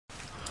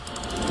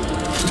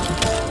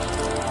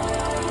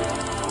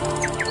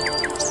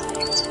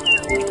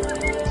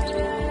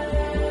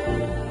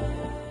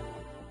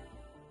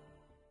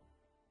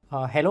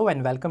Hello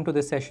and welcome to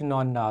this session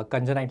on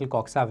Congenital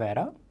Coxa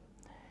Vara.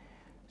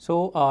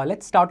 So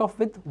let's start off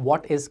with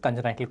what is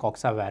Congenital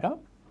Coxa Vara.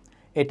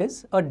 It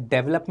is a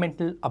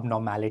developmental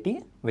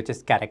abnormality which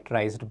is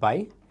characterized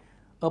by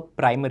a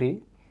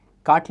primary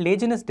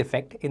cartilaginous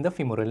defect in the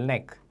femoral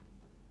neck.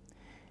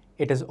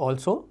 It is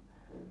also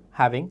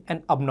having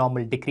an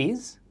abnormal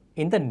decrease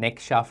in the neck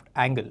shaft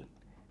angle,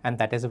 and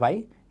that is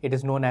why it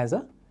is known as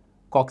a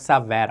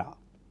Coxa Vara.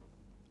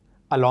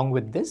 Along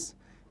with this,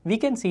 we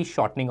can see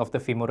shortening of the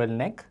femoral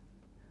neck,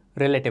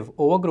 relative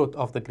overgrowth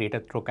of the greater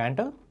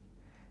trochanter,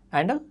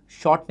 and a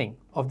shortening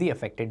of the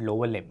affected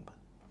lower limb.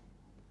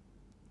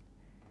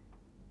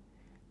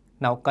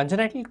 Now,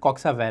 congenital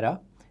coxa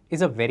vara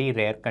is a very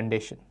rare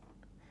condition.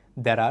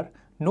 There are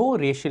no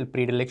racial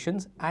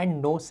predilections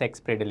and no sex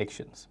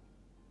predilections.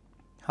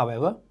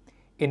 However,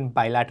 in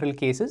bilateral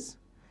cases,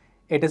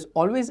 it is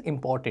always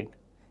important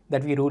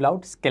that we rule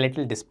out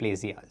skeletal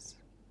dysplasias.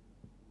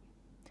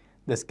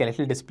 The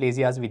skeletal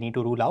dysplasias we need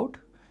to rule out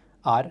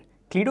are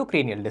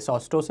cleidocranial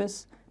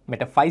dysostosis,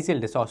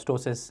 metaphyseal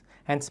dysostosis,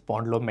 and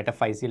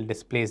spondylometaphyseal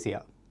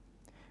dysplasia.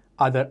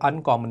 Other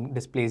uncommon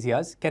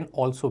dysplasias can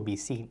also be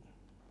seen.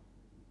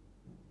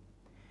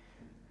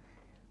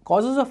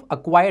 Causes of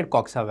acquired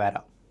coxa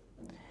vara.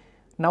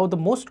 Now, the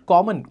most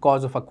common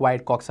cause of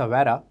acquired coxa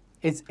vara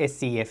is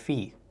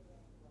SCFE.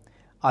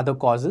 Other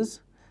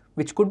causes,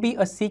 which could be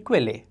a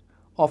sequelae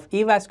of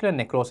avascular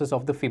necrosis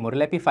of the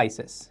femoral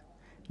epiphysis.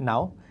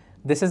 Now,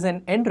 this is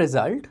an end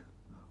result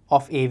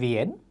of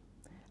AVN,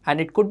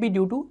 and it could be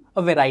due to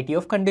a variety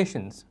of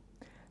conditions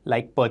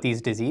like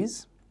Perthes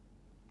disease,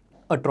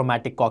 a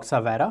traumatic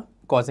coxa vara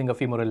causing a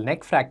femoral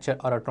neck fracture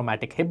or a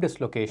traumatic hip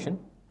dislocation.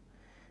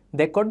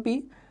 There could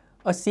be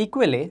a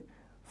sequelae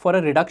for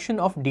a reduction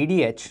of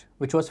DDH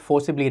which was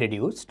forcibly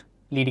reduced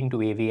leading to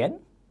AVN.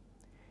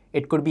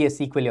 It could be a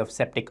sequelae of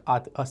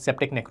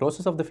septic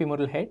necrosis of the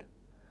femoral head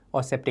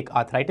or septic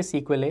arthritis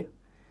sequelae,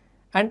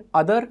 and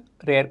other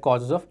rare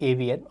causes of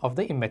AVN of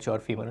the immature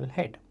femoral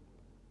head.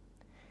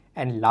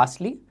 And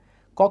lastly,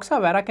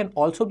 coxa vara can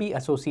also be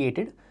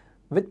associated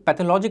with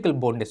pathological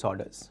bone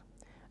disorders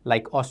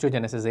like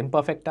osteogenesis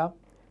imperfecta,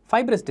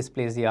 fibrous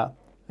dysplasia,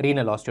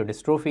 renal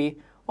osteodystrophy,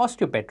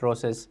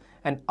 osteopetrosis,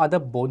 and other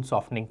bone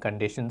softening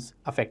conditions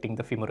affecting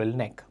the femoral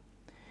neck.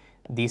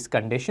 These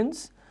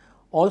conditions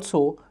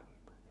also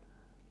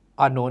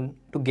are known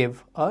to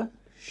give a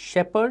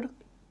shepherd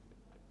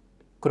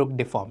crook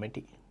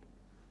deformity.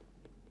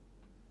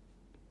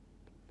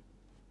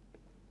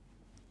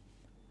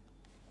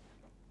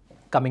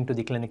 Coming to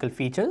the clinical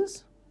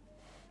features.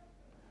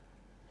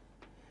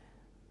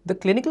 The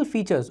clinical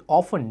features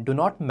often do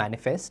not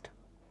manifest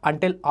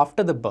until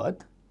after the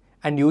birth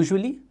and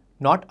usually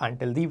not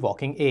until the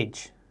walking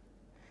age.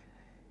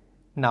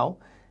 Now,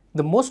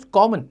 the most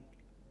common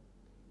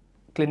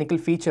clinical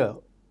feature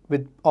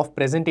of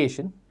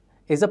presentation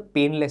is a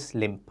painless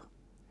limp.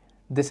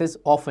 This is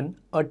often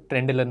a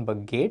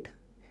Trendelenburg gait,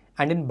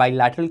 and in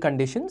bilateral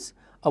conditions,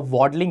 a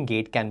waddling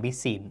gait can be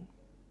seen.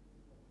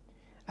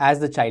 As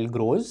the child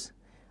grows,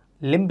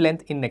 limb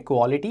length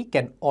inequality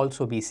can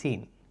also be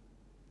seen.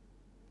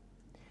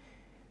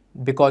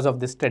 Because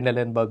of this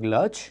Trendelenburg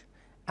lurch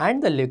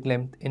and the leg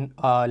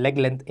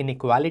length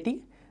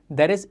inequality,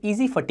 there is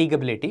easy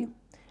fatigability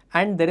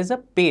and there is a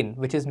pain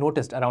which is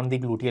noticed around the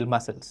gluteal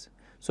muscles.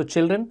 So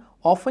children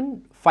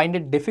often find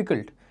it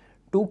difficult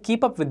to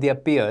keep up with their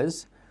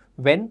peers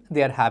when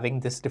they are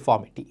having this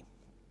deformity.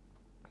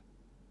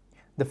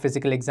 The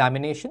physical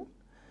examination,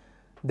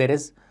 there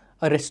is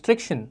a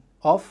restriction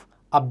of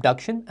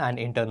abduction and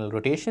internal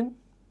rotation.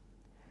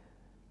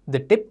 The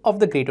tip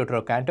of the greater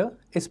trochanter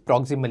is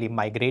proximally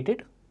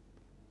migrated.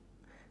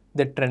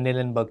 The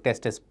Trendelenburg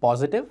test is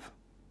positive.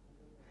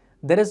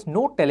 There is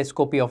no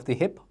telescopy of the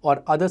hip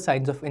or other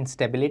signs of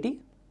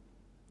instability.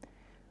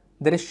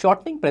 There is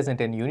shortening present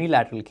in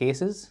unilateral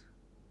cases,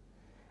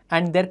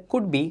 and there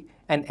could be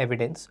an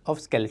evidence of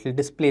skeletal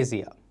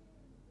dysplasia.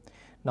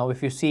 Now,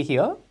 if you see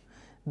here,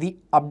 the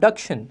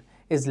abduction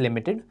is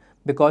limited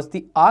because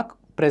the arc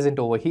present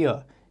over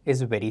here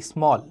is very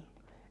small,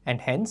 and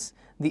hence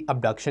the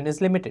abduction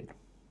is limited.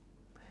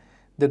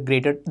 The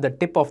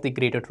tip of the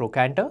greater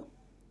trochanter,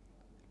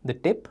 the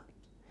tip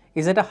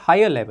is at a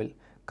higher level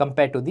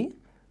compared to the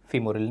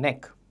femoral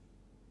neck,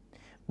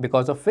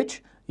 because of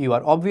which you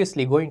are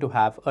obviously going to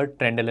have a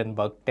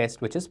Trendelenburg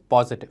test which is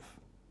positive.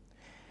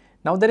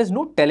 Now, there is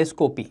no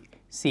telescopy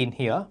seen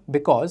here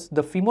because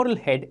the femoral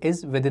head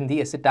is within the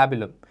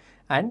acetabulum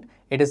and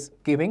it is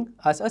giving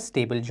us a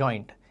stable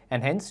joint,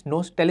 and hence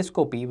no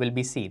telescopy will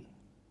be seen.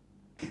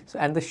 So,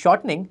 and the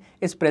shortening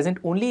is present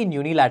only in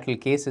unilateral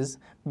cases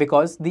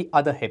because the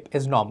other hip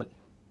is normal.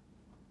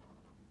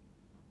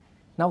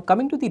 Now,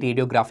 coming to the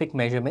radiographic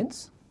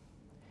measurements,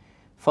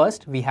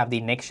 first we have the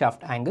neck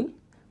shaft angle,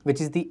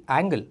 which is the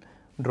angle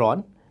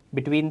drawn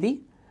between the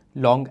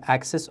long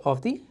axis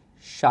of the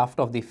shaft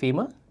of the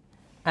femur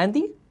and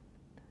the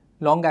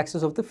long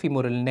axis of the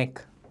femoral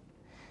neck.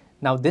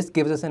 Now, this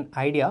gives us an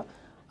idea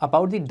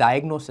about the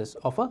diagnosis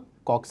of a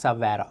coxa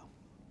vara.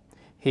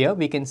 Here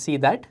we can see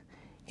that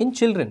in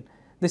children,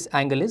 this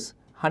angle is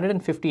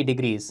 150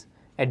 degrees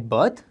at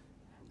birth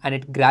and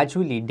it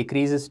gradually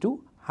decreases to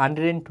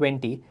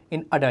 120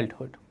 in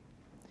adulthood.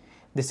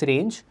 This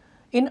range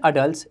in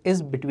adults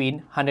is between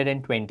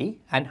 120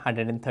 and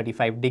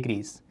 135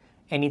 degrees.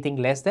 Anything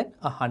less than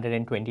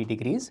 120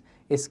 degrees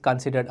is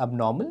considered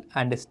abnormal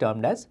and is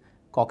termed as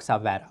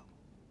coxa vara.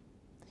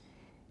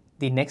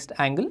 The next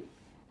angle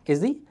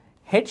is the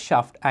head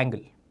shaft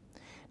angle.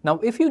 Now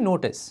if you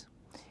notice,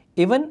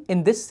 even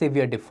in this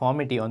severe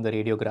deformity on the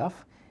radiograph,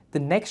 the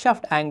neck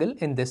shaft angle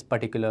in this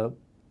particular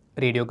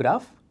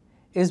radiograph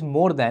is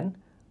more than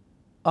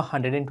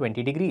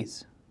 120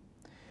 degrees.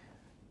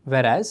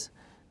 Whereas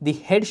the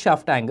head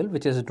shaft angle,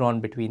 which is drawn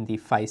between the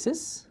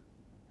physis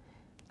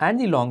and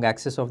the long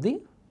axis of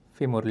the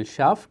femoral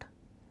shaft,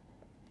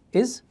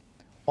 is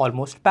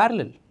almost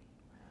parallel.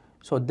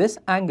 So this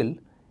angle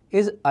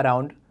is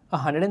around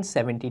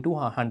 170 to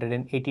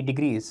 180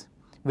 degrees,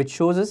 which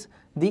shows us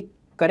the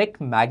correct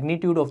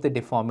magnitude of the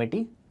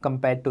deformity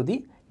compared to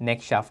the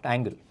neck shaft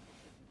angle.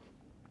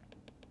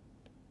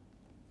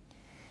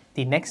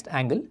 The next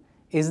angle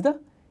is the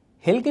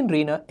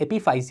Hilgenriner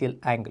epiphyseal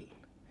angle.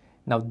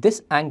 Now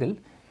this angle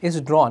is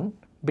drawn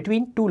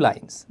between two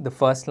lines. The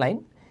first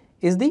line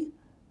is the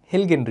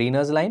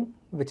Hilgenriner's line,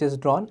 which is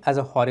drawn as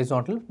a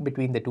horizontal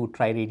between the two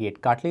triradiate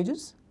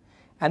cartilages,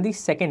 and the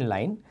second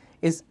line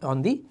is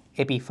on the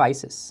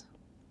epiphysis.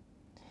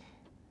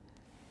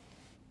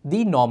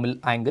 The normal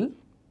angle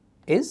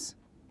is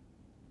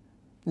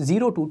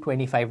 0 to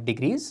 25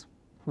 degrees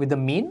with the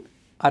mean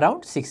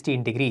around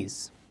 16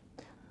 degrees.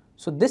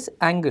 So this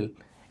angle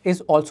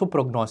is also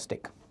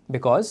prognostic,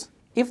 because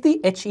if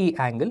the HE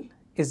angle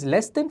is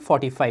less than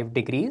 45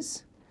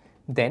 degrees,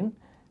 then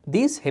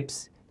these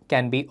hips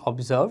can be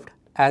observed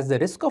as the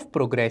risk of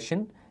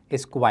progression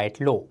is quite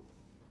low.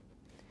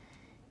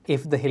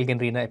 If the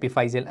Hilgenriner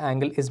epiphyseal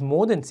angle is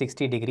more than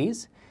 60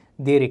 degrees,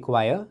 they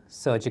require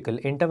surgical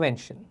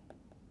intervention.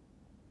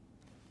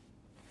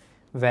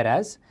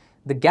 Whereas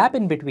the gap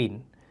in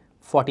between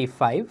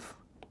 45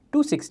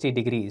 to 60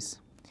 degrees,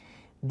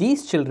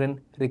 these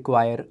children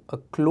require a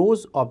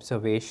close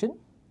observation,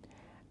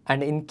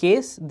 and in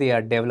case they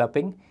are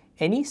developing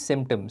any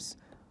symptoms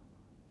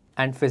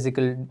and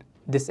physical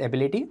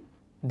disability,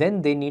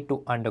 then they need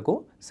to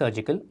undergo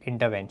surgical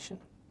intervention.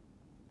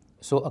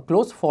 So a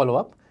close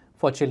follow-up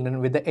for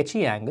children with the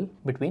HE angle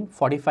between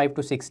 45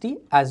 to 60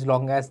 as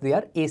long as they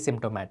are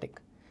asymptomatic.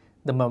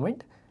 The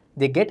moment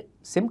they get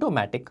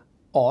symptomatic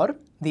or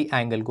the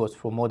angle goes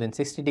for more than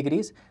 60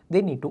 degrees,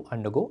 they need to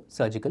undergo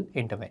surgical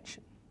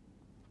intervention.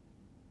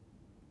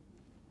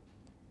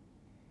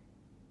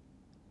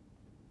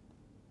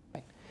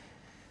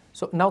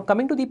 So now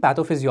coming to the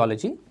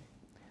pathophysiology,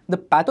 the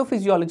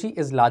pathophysiology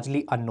is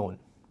largely unknown,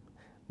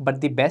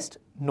 but the best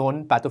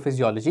known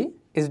pathophysiology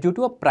is due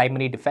to a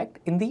primary defect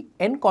in the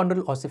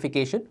enchondral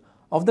ossification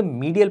of the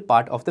medial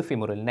part of the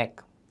femoral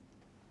neck.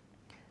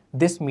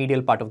 This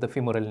medial part of the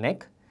femoral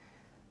neck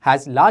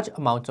has large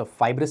amounts of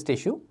fibrous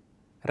tissue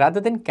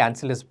rather than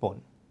cancellous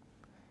bone,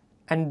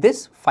 and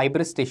this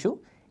fibrous tissue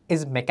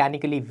is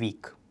mechanically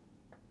weak.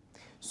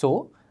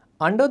 So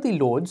under the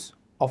loads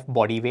of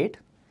body weight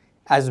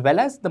as well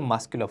as the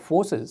muscular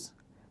forces,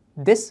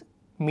 this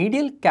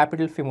medial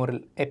capital femoral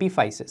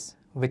epiphysis,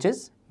 which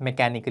is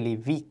mechanically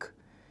weak,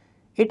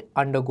 it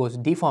undergoes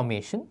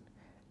deformation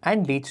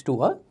and leads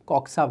to a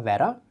coxa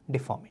vara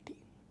deformity.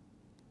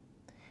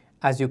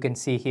 As you can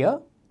see here,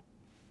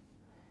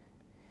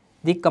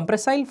 the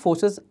compressile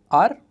forces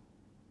are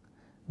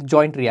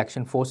joint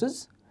reaction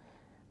forces,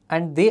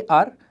 and they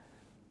are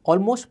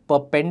almost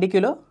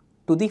perpendicular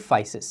to the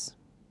physis.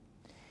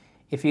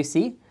 If you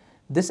see,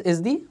 this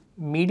is the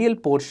medial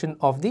portion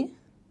of the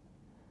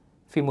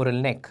femoral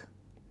neck.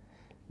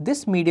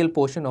 This medial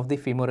portion of the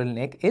femoral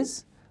neck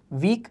is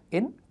weak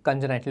in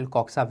congenital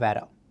coxa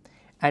vara,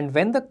 and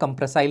when the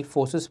compressile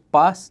forces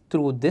pass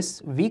through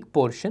this weak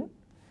portion,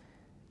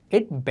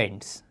 it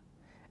bends,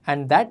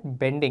 and that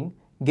bending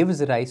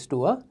gives rise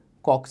to a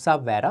coxa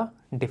vara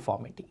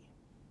deformity.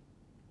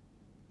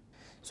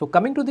 So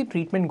coming to the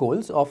treatment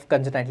goals of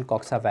congenital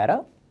coxa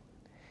vara,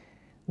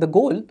 the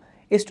goal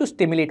is to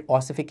stimulate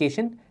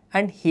ossification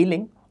and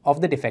healing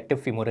of the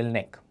defective femoral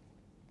neck,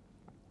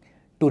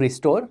 to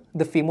restore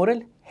the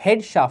femoral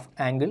head shaft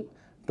angle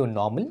to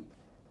normal,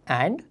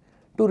 and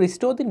to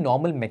restore the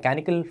normal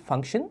mechanical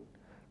function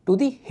to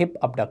the hip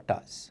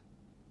abductors.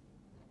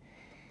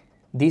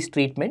 This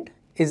treatment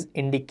is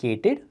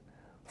indicated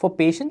for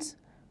patients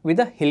with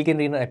a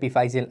Hilgenriner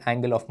epiphyseal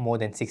angle of more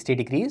than 60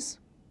 degrees,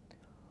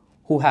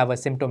 who have a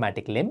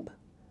symptomatic limp,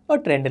 a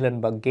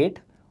Trendelenburg gait,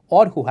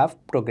 or who have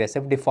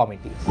progressive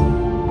deformities.